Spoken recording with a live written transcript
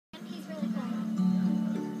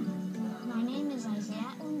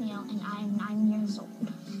Isabel, and I am 9 years old.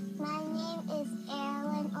 My name is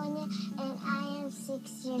Aaralyn and I am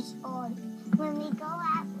 6 years old. When we go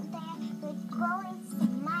out there, we're going to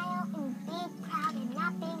smile and be proud and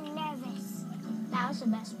not being nervous. That was the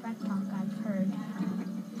best prep talk I've heard.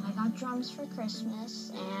 I got drums for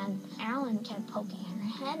Christmas, and Aaralyn kept poking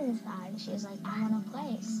her head inside. She was like, I want to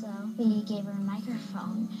play. So we gave her a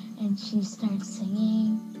microphone, and she started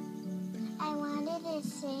singing. I wanted to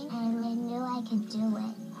sing, and I knew I could do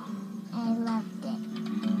it. I loved it.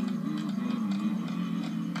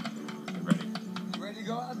 You ready? You ready to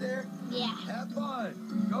go out there? Yeah. Have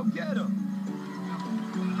fun. Go get 'em.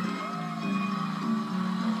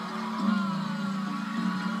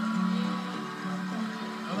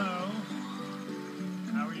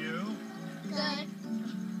 Good.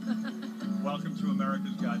 Welcome to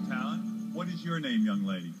America's Got Talent. What is your name, young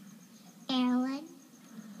lady? Aaralyn.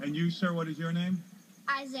 And you, sir, what is your name?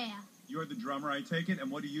 Isaiah. You're the drummer, I take it,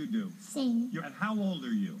 and what do you do? Sing. And how old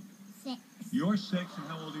are you? 6. You're 6, and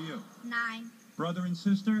how old are you? 9. Brother and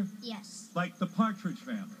sister? Yes. Like the Partridge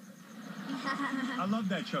Family. I love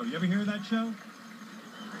that show. You ever hear that show?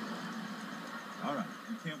 All right.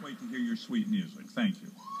 We can't wait to hear your sweet music. Thank you.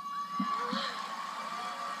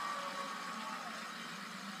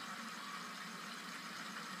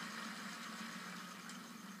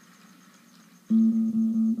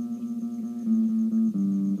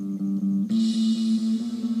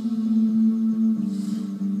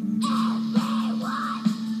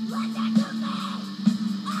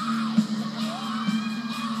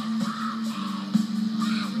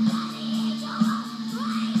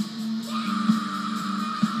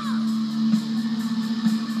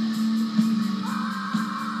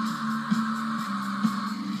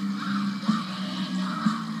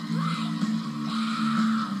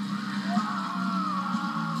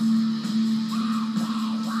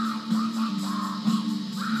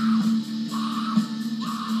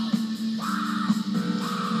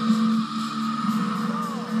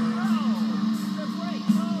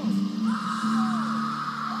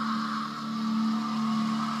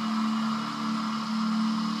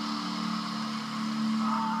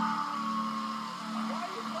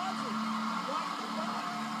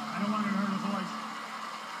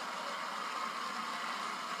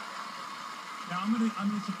 I'm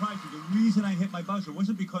going to surprise you. The reason I hit my buzzer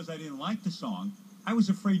wasn't because I didn't like the song. I was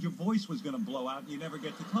afraid your voice was going to blow out and you never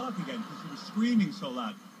get to talk again because you were screaming so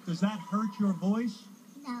loud. Does that hurt your voice?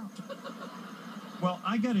 No. Well,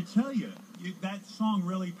 I got to tell you, that song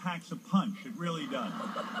really packs a punch. It really does.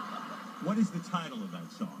 What is the title of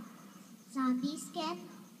that song? Zombie Skin.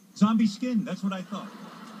 Zombie Skin. That's what I thought.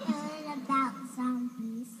 Tell it about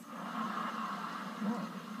zombies. Whoa.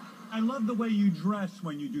 I love the way you dress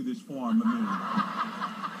when you do this form of music.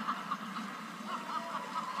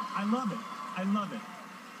 I love it. I love it.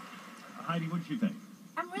 Heidi, what did you think?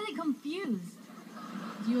 I'm really confused.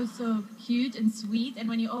 You're so cute and sweet, and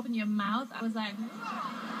when you open your mouth, I was like,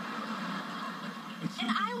 and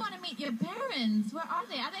I want to meet your parents. Where are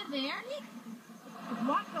they? Are they there?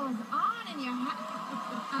 What goes on in your house?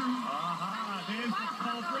 There's the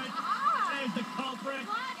culprit. There's the culprit.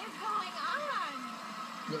 What is going on?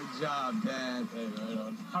 Good job, Dad. Hey, right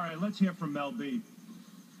on. All right, let's hear from Mel B.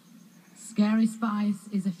 Scary Spice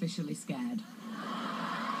is officially scared.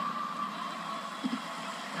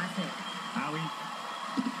 That's it. Howie?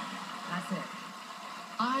 That's it.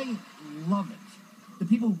 I love it. The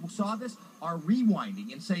people who saw this are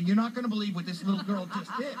rewinding and saying, you're not going to believe what this little girl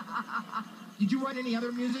just did. Did you write any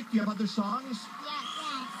other music? Do you have other songs? Yes.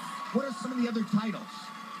 What are some of the other titles?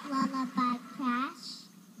 Lullaby Crash.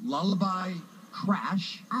 Lullaby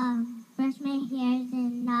Crash. Brush My Hairs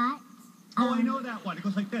and Knots. Oh, I know that one. It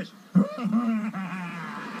goes like this. All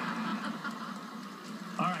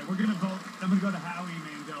right, we're going to vote. I'm going to go to Howie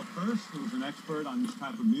Mandel first, who's an expert on this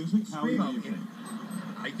type of music. Howie, what do you think?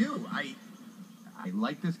 I do. I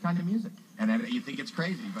like this kind of music. And you think it's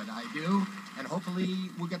crazy, but I do. And hopefully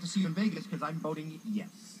we'll get to see you in Vegas, because I'm voting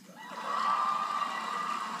yes.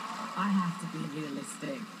 I have to be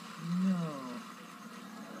realistic. No.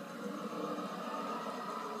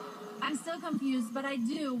 I'm still confused, but I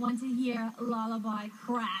do want to hear Lullaby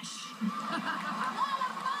Crash.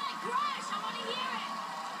 Lullaby Crash! I want to hear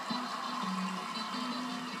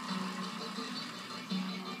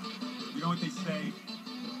it! You know what they say?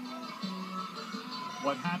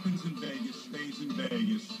 What happens in Vegas stays in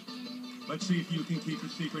Vegas. Let's see if you can keep a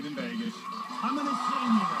secret in Vegas. I'm going to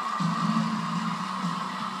sing you this.